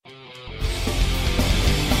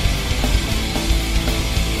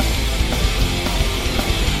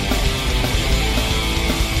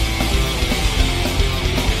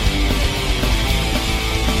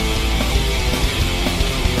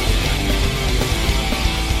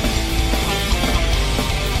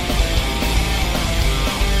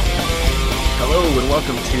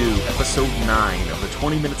welcome to episode 9 of the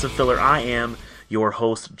 20 Minutes of Filler. I am your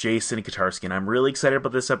host, Jason Katarski, and I'm really excited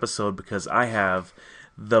about this episode because I have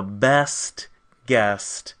the best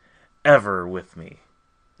guest ever with me,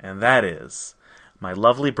 and that is my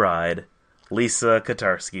lovely bride, Lisa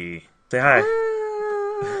Katarski. Say hi.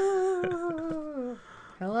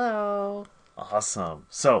 Hello. Awesome.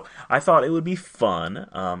 So, I thought it would be fun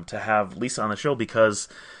to have Lisa on the show because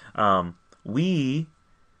we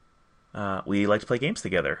like to play games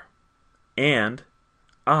together. And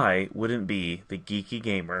I wouldn't be the geeky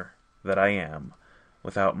gamer that I am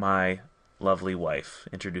without my lovely wife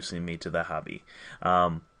introducing me to the hobby.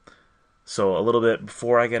 So a little bit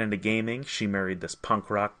before I got into gaming, she married this punk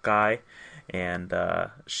rock guy, and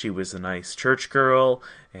she was a nice church girl,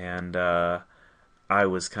 and I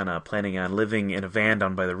was kind of planning on living in a van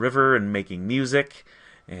down by the river and making music.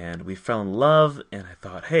 And we fell in love, and I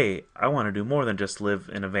thought, hey, I want to do more than just live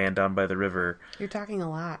in a van down by the river. You're talking a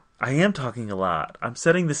lot. I am talking a lot. I'm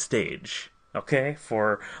setting the stage, okay,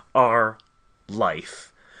 for our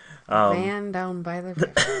life. Van down by the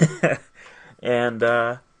river.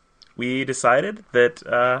 And we decided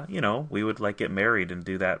that, we would get married and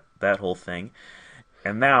do that whole thing.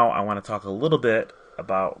 And now I want to talk a little bit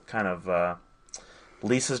about kind of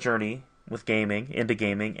Lisa's journey with into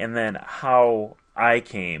gaming, and then how I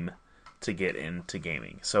came to get into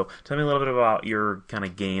gaming. So tell me a little bit about your kind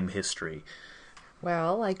of game history.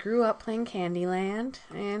 Well, I grew up playing Candyland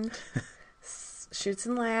and Chutes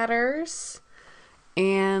and Ladders,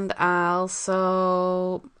 and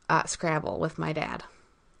also Scrabble with my dad.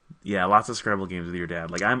 Yeah, lots of Scrabble games with your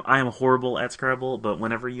dad. I am horrible at Scrabble, but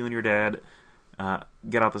whenever you and your dad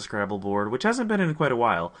get out the Scrabble board, which hasn't been in quite a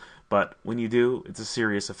while, but when you do, it's a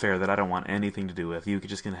serious affair that I don't want anything to do with. You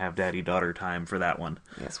just gonna have daddy-daughter time for that one.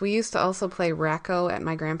 Yes, we used to also play Racco at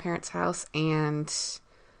my grandparents' house and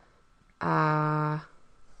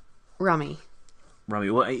Rummy.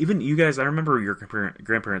 Well, even you guys, I remember your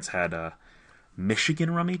grandparents had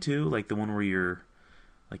Michigan Rummy too, like the one where you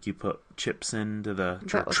put chips into the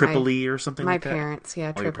Tripoli or something like that? My parents,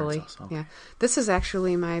 yeah, Tripoli. Parents also, okay. Yeah. This is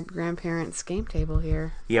actually my grandparents' game table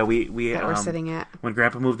here. Yeah, we that we're sitting at. When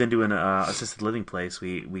Grandpa moved into an assisted living place,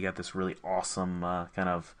 we got this really awesome kind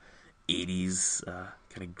of 80s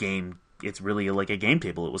kind of game. It's really like a game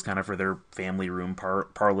table. It was kind of for their family room,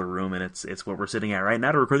 parlor room, and it's what we're sitting at right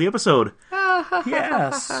now to record the episode.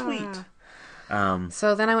 Yeah, sweet.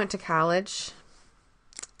 So then I went to college,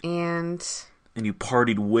 and you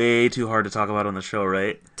partied way too hard to talk about on the show,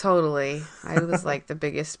 right? Totally. I was like the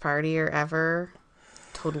biggest partier ever.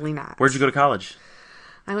 Totally not. Where'd you go to college?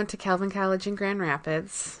 I went to Calvin College in Grand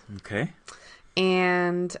Rapids. Okay.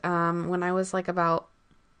 And when I was about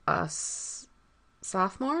a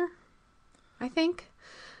sophomore, I think,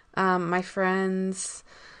 my friends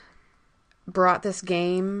brought this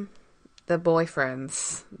game, the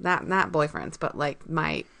boyfriends, not boyfriends, but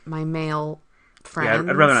my male friends.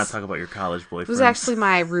 Yeah, I'd rather not talk about your college boyfriend. It was actually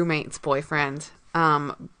my roommate's boyfriend.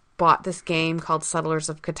 Bought this game called Settlers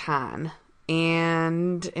of Catan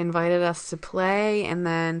and invited us to play, and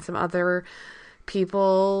then some other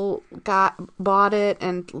people bought it,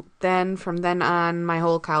 and then from then on, my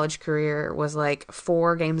whole college career was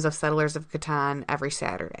 4 games of Settlers of Catan every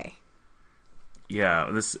Saturday. Yeah,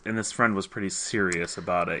 this friend was pretty serious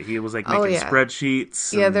about it. He was making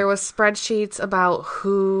spreadsheets. Yeah, there was spreadsheets about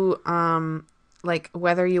who,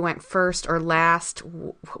 whether you went first or last,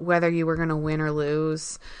 whether you were going to win or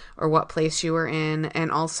lose, or what place you were in.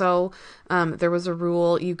 And also, there was a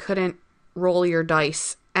rule, you couldn't roll your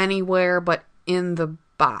dice anywhere but in the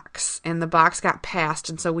box. And the box got passed,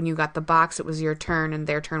 and so when you got the box, it was your turn, and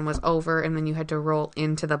their turn was over, and then you had to roll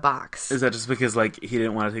into the box. Is that just because, he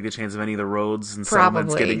didn't want to take the chance of any of the roads and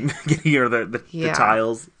settlements getting or the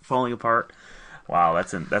tiles falling apart? Wow,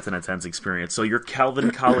 that's an intense experience. So you're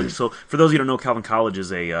Calvin College. So for those of you who don't know, Calvin College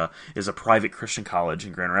is a private Christian college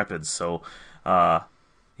in Grand Rapids. So,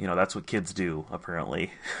 that's what kids do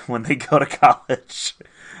apparently when they go to college.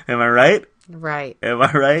 Am I right? Right. Am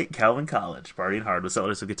I right? Calvin College, partying hard with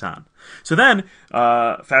Settlers of Catan. So then,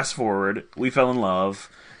 fast forward, we fell in love,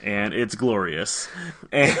 and it's glorious.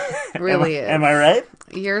 And, really is. Am I right?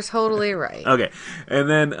 You're totally right. Okay, and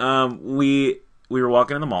then we were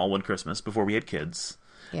walking in the mall one Christmas before we had kids,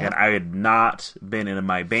 and I had not been in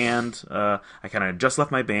my band. I kind of just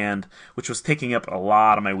left my band, which was taking up a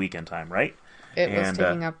lot of my weekend time, right? It was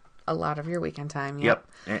taking up a lot of your weekend time, Yep.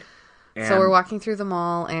 So we're walking through the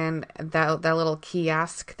mall, and that little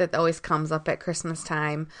kiosk that always comes up at Christmas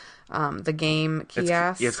time, the game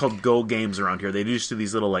kiosk. It's called Go Games around here. They just do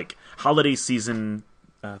these little holiday season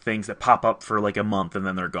things that pop up for a month and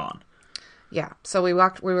then they're gone. Yeah. So we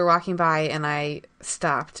were walking by, and I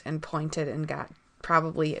stopped and pointed and got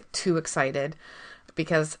probably too excited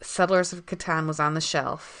because Settlers of Catan was on the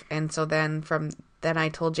shelf. And so then I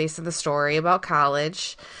told Jason the story about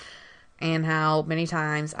college and how many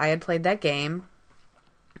times I had played that game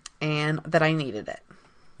and that I needed it.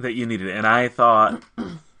 That you needed it. And I thought,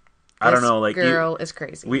 I don't know, like... girl is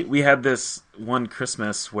crazy. We had this one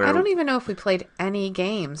Christmas where... I don't even know if we played any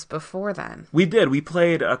games before then. We did. We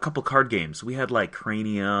played a couple card games. We had, like,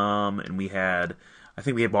 Cranium, and we had... I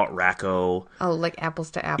think we had bought Racco. Oh, like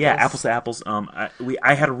Apples to Apples. Yeah, Apples to Apples.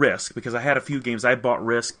 I had Risk because I had a few games. I bought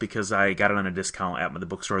Risk because I got it on a discount at the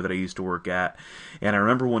bookstore that I used to work at. And I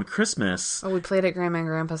remember one Christmas. Oh, we played at Grandma and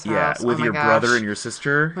Grandpa's house. Yeah, with your brother and your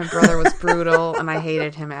sister. My brother was brutal, and I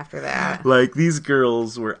hated him after that. Like, these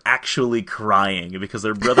girls were actually crying because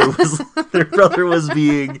their brother was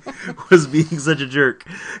being such a jerk.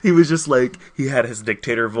 He was just like, he had his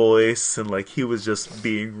dictator voice, and like he was just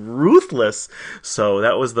being ruthless. So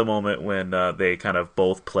that was the moment when they kind of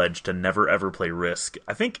both pledged to never ever play Risk.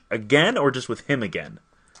 I think again, or just with him again.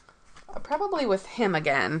 Probably with him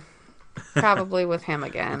again. Probably with him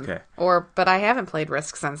again. Okay. But I haven't played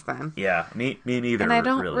Risk since then. Yeah, me neither. And I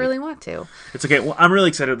don't really want to. It's okay. Well, I'm really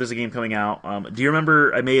excited. There's a game coming out. Do you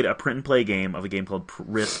remember I made a print and play game of a game called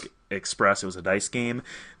Risk Express? It was a dice game.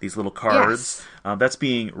 These little cards. Yes. That's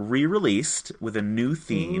being re-released with a new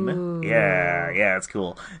theme. Ooh. Yeah, it's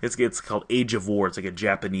cool. It's called Age of War. It's like a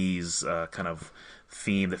Japanese kind of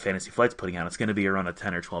theme that Fantasy Flight's putting on. It's going to be around a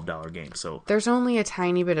 $10 or $12 game. So there's only a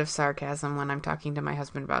tiny bit of sarcasm when I'm talking to my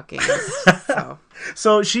husband about games.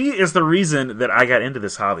 So she is the reason that I got into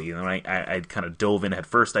this hobby. You know, I kind of dove in head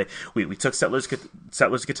first. We took Settlers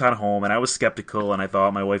Catan home, and I was skeptical, and I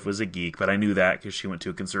thought my wife was a geek, but I knew that because she went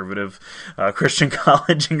to a conservative Christian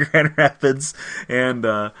college in Grand Rapids, and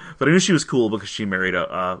but I knew she was cool because she married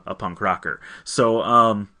a punk rocker.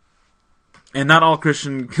 So and not all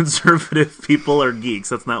Christian conservative people are geeks.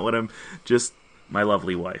 That's not what I'm... Just my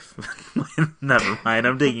lovely wife. Never mind.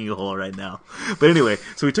 I'm digging a hole right now. But anyway,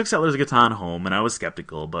 so we took Settlers of Catan home, and I was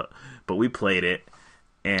skeptical, but we played it.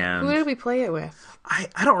 And who did we play it with? I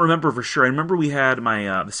don't remember for sure. I remember we had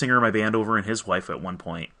my the singer of my band over and his wife at one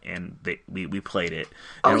point, and we played it.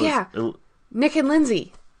 Oh, yeah. Nick and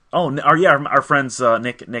Lindsay. Oh, our friends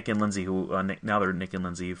Nick and Lindsay, who now they're Nick and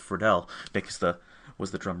Lindsay Friedel. Nick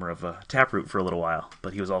was the drummer of Taproot for a little while,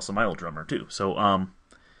 but he was also my old drummer too. So, and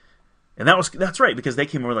that's right, because they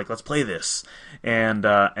came and were like, let's play this, and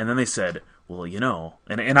then they said, well, you know,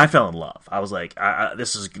 and I fell in love. I was like,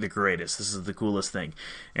 this is the greatest, this is the coolest thing.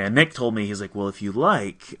 And Nick told me, he's like, well, if you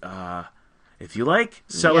like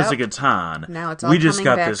Settlers of Catan, now it's all we just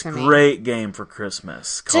got back this to me. Great game for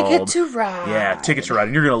Christmas called Ticket to Ride. Yeah, Ticket to Ride,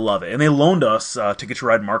 and you're gonna love it. And they loaned us Ticket to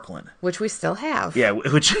Ride Marklin, which we still have. Yeah,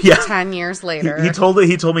 10 years later. He told me,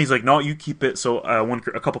 he's like, no, you keep it. So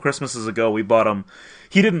a couple Christmases ago, we bought them.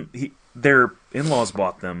 Their in-laws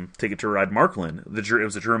bought them Ticket to Ride Marklin. It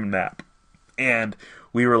was a German map, and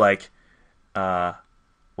we were like,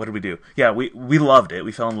 what did we do? Yeah, we loved it.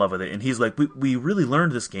 We fell in love with it. And he's like, we really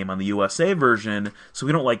learned this game on the USA version, so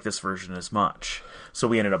we don't like this version as much. So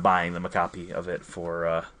we ended up buying them a copy of it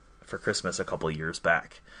for Christmas a couple of years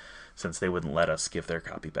back, since they wouldn't let us give their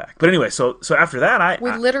copy back. But anyway, so after that,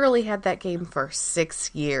 we literally had that game for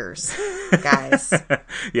 6 years, guys.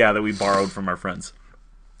 Yeah, that we borrowed from our friends.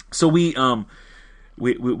 So we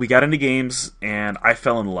got into games, and I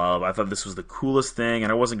fell in love. I thought this was the coolest thing,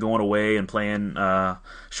 and I wasn't going away and playing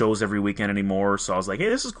shows every weekend anymore. So I was like, hey,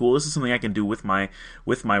 this is cool. This is something I can do with my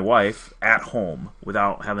wife at home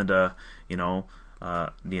without having to,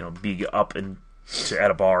 be up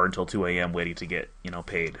at a bar until 2 a.m. waiting to get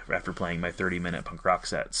paid after playing my 30-minute punk rock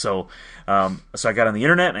set. So I got on the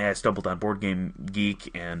internet, and I stumbled on Board Game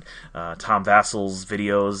Geek and Tom Vassel's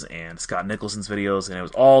videos and Scott Nicholson's videos, and it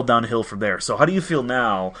was all downhill from there. So how do you feel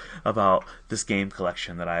now about this game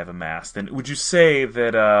collection that I have amassed? And would you say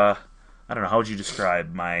that I don't know, how would you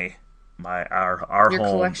describe our Your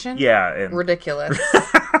home collection? Yeah, and... ridiculous.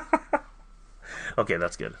 Okay,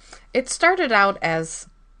 that's good. It started out as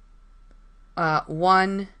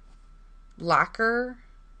one locker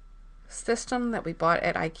system that we bought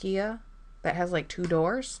at IKEA that has like 2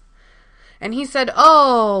 doors. And he said,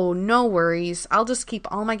 oh, no worries. I'll just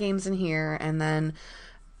keep all my games in here. And then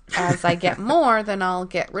as I get more, then I'll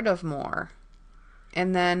get rid of more.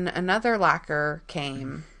 And then another locker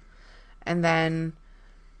came. And then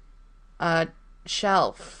a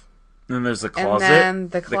shelf. And then there's the closet. And then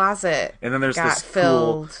the closet and then there's got this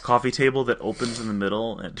filled. Cool coffee table that opens in the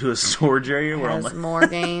middle to a storage area. Where has more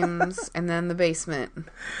games. And then the basement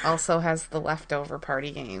also has the leftover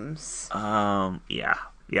party games. Yeah.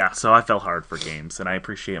 Yeah, so I fell hard for games, and I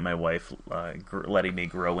appreciate my wife letting me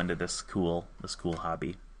grow into this cool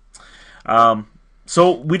hobby.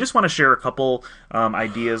 So we just want to share a couple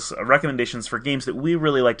ideas, recommendations for games that we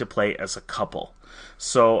really like to play as a couple.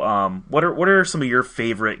 So what are some of your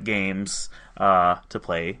favorite games to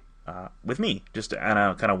play with me, just in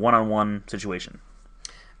a kind of one-on-one situation?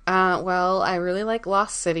 Well, I really like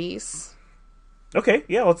Lost Cities. Okay,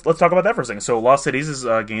 yeah, let's talk about that for a second. So Lost Cities is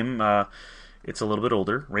a game. It's a little bit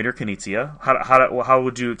older. Rainer Knizia. How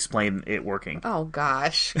would you explain it working? Oh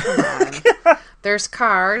gosh, come on. There's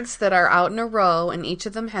cards that are out in a row, and each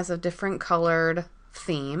of them has a different colored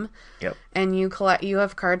theme. Yep. And you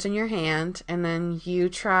have cards in your hand, and then you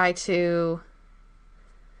try to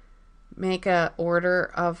make a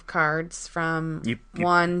order of cards from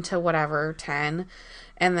 1 to whatever, 10,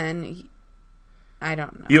 and then I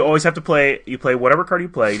don't know. You always have to play. You play whatever card you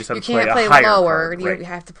play. You just have to play a higher card. Lower. Right. You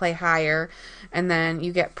have to play higher, and then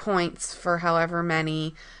you get points for however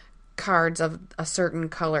many cards of a certain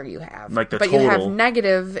color you have. Like but total. You have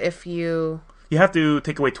negative if you. You have to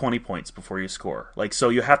take away 20 points before you score. So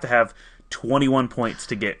you have to have 21 points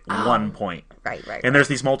to get 1 point. Right. And there's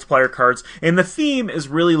these multiplier cards. And the theme is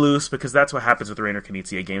really loose because that's what happens with Rainer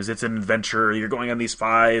Knizia games. It's an adventure. You're going on these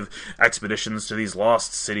 5 expeditions to these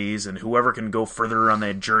lost cities, and whoever can go further on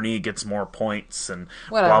that journey gets more points, and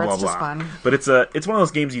whatever, blah, blah, it's blah. just fun. But it's one of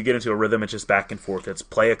those games you get into a rhythm. It's just back and forth. It's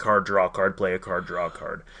play a card, draw a card, play a card, draw a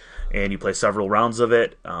card. And you play several rounds of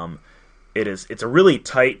it. It's a really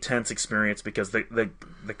tight, tense experience because the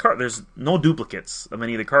card, there's no duplicates of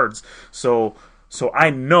any of the cards. So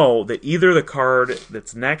I know that either the card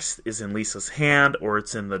that's next is in Lisa's hand or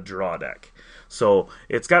it's in the draw deck. So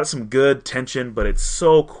it's got some good tension, but it's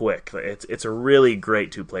so quick. It's a really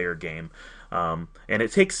great 2-player game. And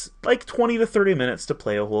it takes like 20 to 30 minutes to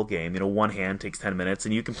play a whole game. One hand takes 10 minutes,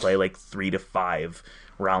 and you can play like 3 to 5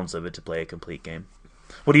 rounds of it to play a complete game.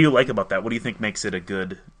 What do you like about that? What do you think makes it a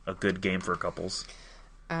good game for couples?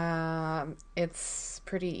 It's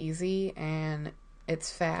pretty easy, and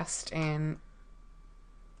it's fast, and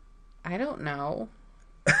I don't know.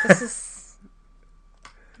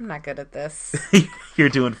 I'm not good at this. You're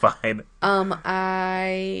doing fine.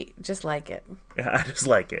 I just like it. Yeah, I just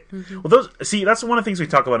like it. Mm-hmm. Well, that's one of the things we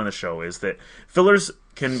talk about on the show is that fillers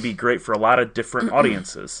can be great for a lot of different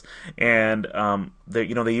audiences, and they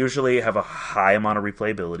usually have a high amount of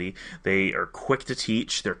replayability. They are quick to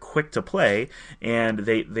teach, they're quick to play, and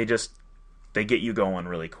they get you going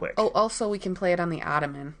really quick. Oh, also we can play it on the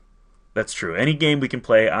Ottoman. That's true. Any game we can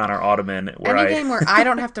play on our Ottoman. Game where I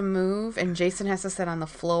don't have to move and Jason has to sit on the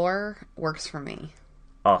floor works for me.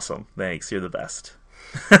 Awesome. Thanks. You're the best.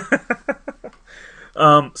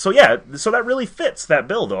 So that really fits that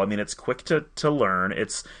bill, though. I mean, it's quick to learn.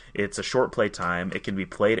 It's a short play time. It can be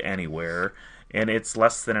played anywhere, and it's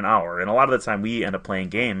less than an hour. And a lot of the time, we end up playing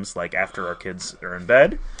games like after our kids are in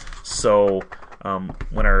bed. So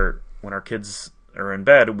when our kids are in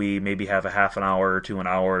bed, we maybe have a half an hour to an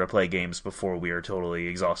hour to play games before we are totally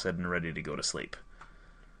exhausted and ready to go to sleep.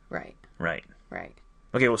 Right.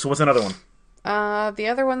 Okay. Well, so what's another one? The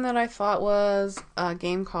other one that I thought was a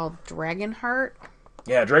game called Dragonheart.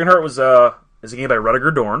 Yeah, Dragonheart is a game by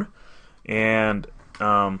Rudiger Dorn, and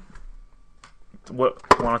want to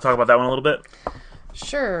talk about that one a little bit?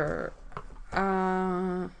 Sure.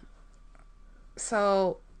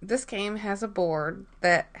 So this game has a board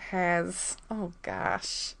that has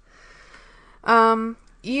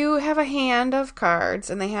you have a hand of cards,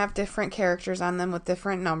 and they have different characters on them with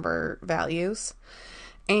different number values.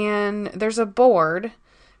 And there's a board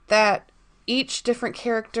that each different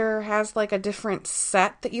character has like a different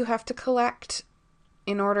set that you have to collect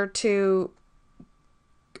in order to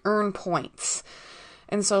earn points.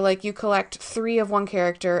 And so like you collect 3 of one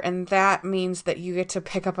character, and that means that you get to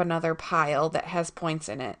pick up another pile that has points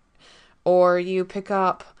in it. Or you pick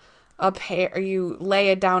up a pair, or you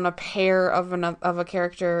lay down a pair of a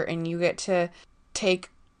character, and you get to take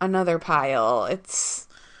another pile. It's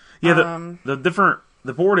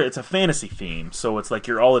the board, it's a fantasy theme, so it's like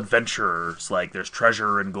you're all adventurers. Like there's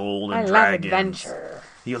treasure and gold and dragons. I love adventure.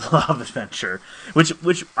 You love adventure, which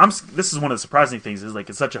this is one of the surprising things is like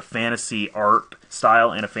it's such a fantasy art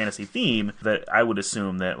style and a fantasy theme that I would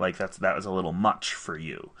assume that like that was a little much for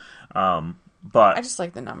you. But I just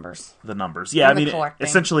like the numbers. The numbers, yeah. I mean, collecting.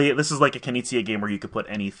 essentially, this is like a Knizia game where you could put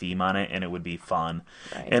any theme on it and it would be fun.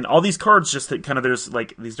 Right. And all these cards, just that kind of there's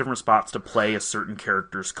like these different spots to play a certain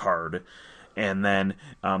character's card. And then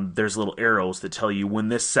there's little arrows that tell you when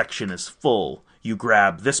this section is full, you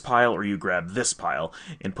grab this pile or you grab this pile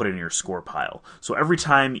and put it in your score pile. So every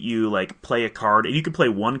time you like play a card, and you can play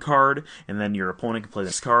one card and then your opponent can play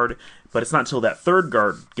this card, but it's not until that third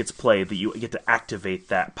card gets played that you get to activate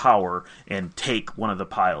that power and take one of the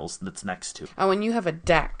piles that's next to. Oh, and you have a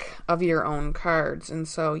deck of your own cards, and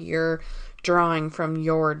so you're drawing from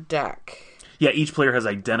your deck. Yeah, each player has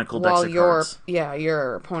identical decks of cards.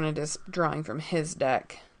 Your opponent is drawing from his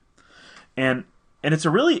deck. And it's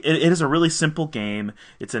it is a really simple game.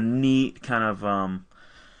 It's a neat kind of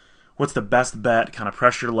what's the best bet kind of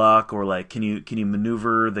pressure luck, or like can you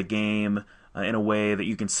maneuver the game in a way that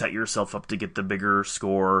you can set yourself up to get the bigger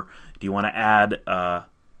score? Do you want to add a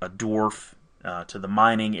dwarf to the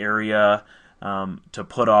mining area to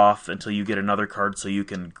put off until you get another card so you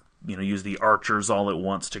can use the archers all at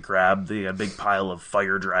once to grab the big pile of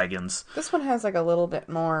fire dragons? This one has like a little bit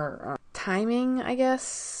more timing, I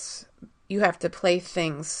guess. You have to play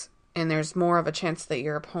things, and there's more of a chance that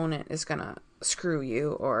your opponent is going to screw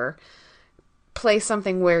you or play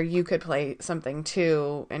something where you could play something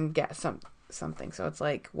too and get something. So it's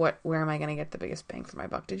like, where am I going to get the biggest bang for my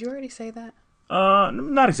buck? Did you already say that?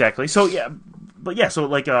 Not exactly. So so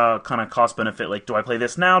like kind of cost benefit. Like, do I play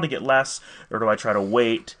this now to get less, or do I try to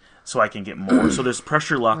wait so I can get more? So there's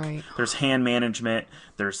pressure luck, right. There's hand management,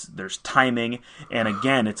 there's timing, and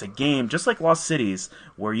again, it's a game just like Lost Cities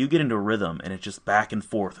where you get into a rhythm and it's just back and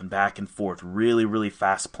forth, really, really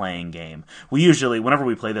fast playing game. We usually, whenever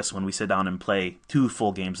we play this one, we sit down and play 2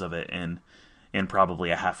 full games of it in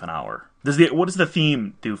probably a half an hour. What does the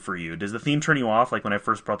theme do for you? Does the theme turn you off? Like when I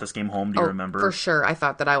first brought this game home, do you remember? For sure. I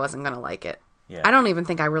thought that I wasn't going to like it. Yeah. I don't even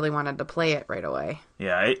think I really wanted to play it right away.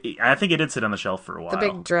 Yeah, I think it did sit on the shelf for a while. The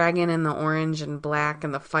big dragon and the orange and black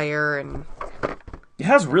and the fire, and it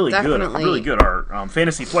has really good art.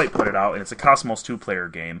 Fantasy Flight put it out, and it's a Cosmos 2-player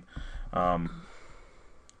game. I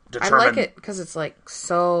like it because it's like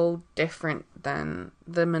so different than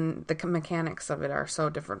the mechanics of it are so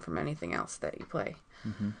different from anything else that you play.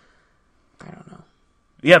 Mm-hmm. I don't know.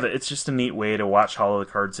 Yeah, but it's just a neat way to watch how the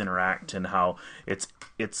cards interact and how it's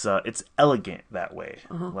elegant that way.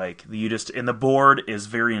 Uh-huh. Like and the board is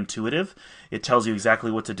very intuitive. It tells you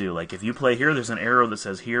exactly what to do. Like if you play here, there's an arrow that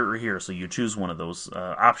says here or here, so you choose one of those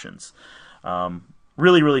options.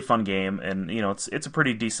 Really, really fun game, and it's a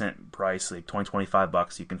pretty decent price, like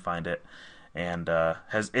 $20-$25 you can find it, and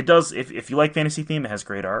if you like fantasy theme, it has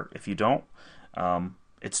great art. If you don't,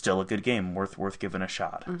 it's still a good game, worth giving a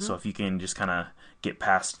shot. Mm-hmm. So if you can just kind of get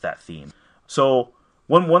past that theme. So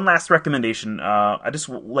one last recommendation.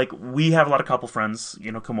 We have a lot of couple friends,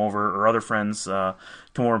 come over, or other friends come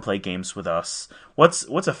over and play games with us. What's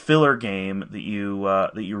a filler game that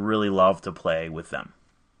you really love to play with them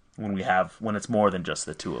when it's more than just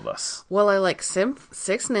the two of us? Well, I like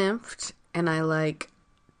Six Nymphed, and I like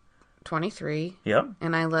 23. Yep.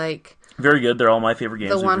 And I like... Very good. They're all my favorite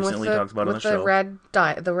games we've recently talked about on the show.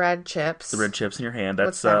 The red chips. The red chips in your hand.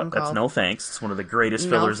 That's called? No Thanks. It's one of the greatest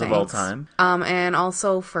fillers of all time. And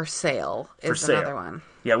also For Sale is another one.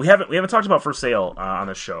 Yeah, we haven't talked about For Sale on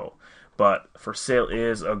the show, but For Sale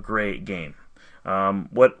is a great game.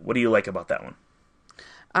 What do you like about that one?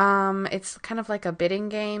 It's kind of like a bidding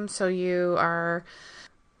game. So do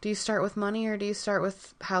you start with money or do you start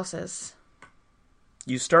with houses?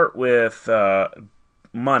 You start with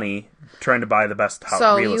money, trying to buy the best real estate.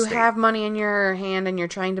 So you have money in your hand and you're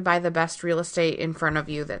trying to buy the best real estate in front of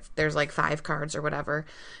you. That there's like 5 cards or whatever,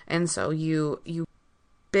 and so you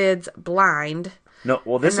bids blind. No,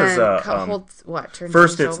 well, this is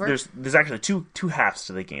first. There's actually two halves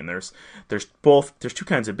to the game. There's two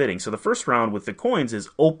kinds of bidding. So the first round with the coins is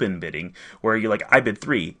open bidding, where you're like, I bid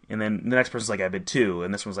 3, and then the next person's like, I bid 2,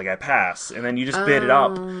 and this one's like, I pass, and then you just bid it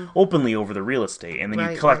up openly over the real estate, and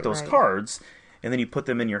then you collect those cards, and then you put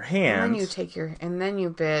them in your hand. And then you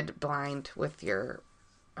bid blind with your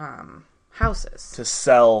houses to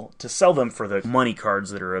sell them for the money cards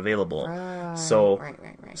that are available. So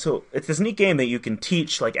it's this neat game that you can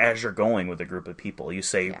teach like as you're going with a group of people. You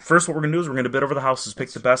say, first what we're going to do is we're going to bid over the houses, pick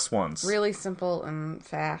the best ones. Really simple and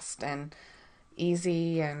fast and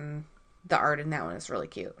easy, and the art in that one is really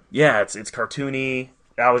cute. Yeah, it's cartoony.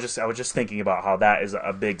 I was just thinking about how that is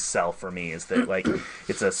a big sell for me, is that like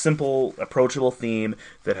it's a simple, approachable theme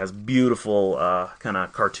that has beautiful kind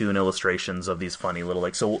of cartoon illustrations of these funny little,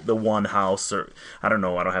 like, so the one house, or I don't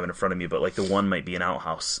know, I don't have it in front of me, but like the 1 might be an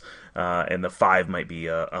outhouse, and the 5 might be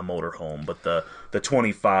a motorhome, but the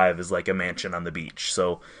 25 is like a mansion on the beach.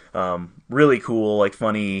 So really cool, like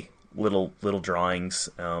funny little drawings,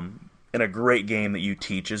 and a great game that you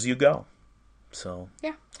teach as you go. So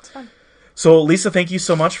yeah, it's fun. So, Lisa, thank you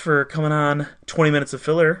so much for coming on 20 Minutes of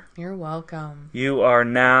Filler. You're welcome. You are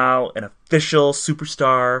now an official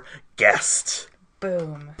superstar guest.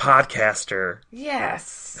 Boom. Podcaster.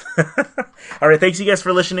 Yes. All right, thanks you guys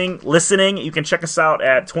for listening. You can check us out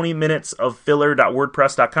at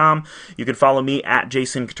 20minutesoffiller.wordpress.com. You can follow me at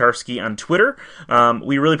Jason Kotarski on Twitter.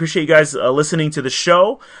 We really appreciate you guys listening to the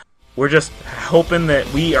show. We're just hoping that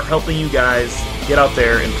we are helping you guys get out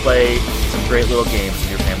there and play some great little games with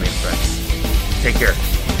your family and friends. Take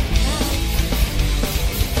care.